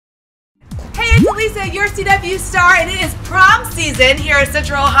Lisa, your CW star, and it is prom season here in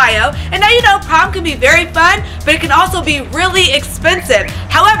Central Ohio. And now you know prom can be very fun, but it can also be really expensive.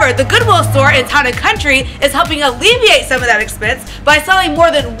 However, the Goodwill store in Town and Country is helping alleviate some of that expense by selling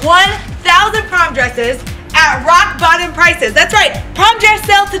more than 1,000 prom dresses at rock bottom prices. That's right, prom dress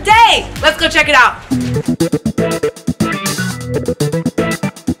sale today. Let's go check it out.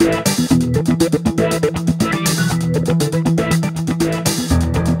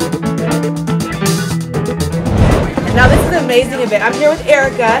 Now this is an amazing event. I'm here with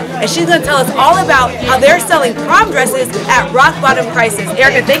Erica, and she's going to tell us all about how they're selling prom dresses at rock bottom prices.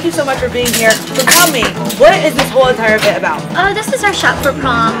 Erica, thank you so much for being here. So tell me, what is this whole entire event about? This is our shop for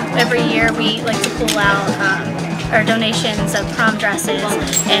prom. Every year we like to pull out our donations of prom dresses,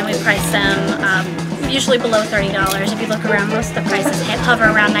 and we price them usually below $30. If you look around, most of the prices hover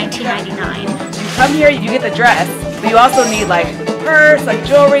around $19.99. You come here, you get the dress, but you also need like purse, like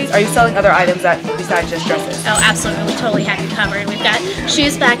jewelry. Are you selling other items that besides just dresses? Oh, absolutely. We totally have you covered. We've got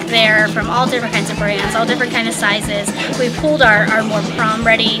shoes back there from all different kinds of brands, all different kind of sizes. We pulled our more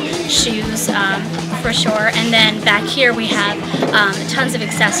prom-ready shoes for sure. And then back here we have tons of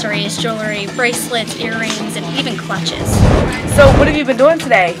accessories, jewelry, bracelets, earrings, and even clutches. So what have you been doing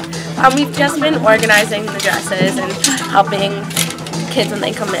today? We've just been organizing the dresses and helping kids when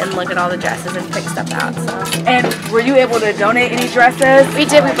they come in look at all the dresses and pick stuff out. So. And were you able to donate any dresses? We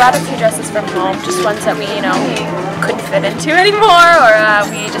did. We brought a few dresses from home, just ones that we couldn't fit into anymore, or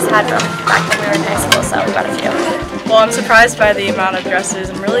we just had from back when we were in high school, so we brought a few. Well, I'm surprised by the amount of dresses.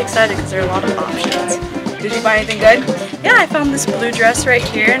 I'm really excited because there are a lot of options. Did you buy anything good? Yeah, I found this blue dress right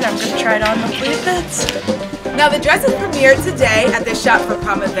here, and I'm going to try it on. Hopefully it fits. Now the dresses premiered today at the Shop for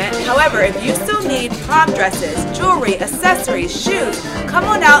Prom event. However, if you still need prom dresses, jewelry, accessories, shoes, come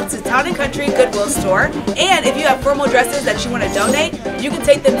on out to Town and Country Goodwill store. And if you have formal dresses that you want to donate, you can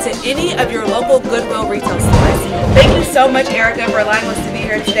take them to any of your local Goodwill retail stores. Thank you so much, Erica, for allowing us to be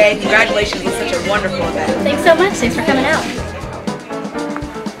here today. Congratulations on such a wonderful event. Thanks so much. Thanks for coming out.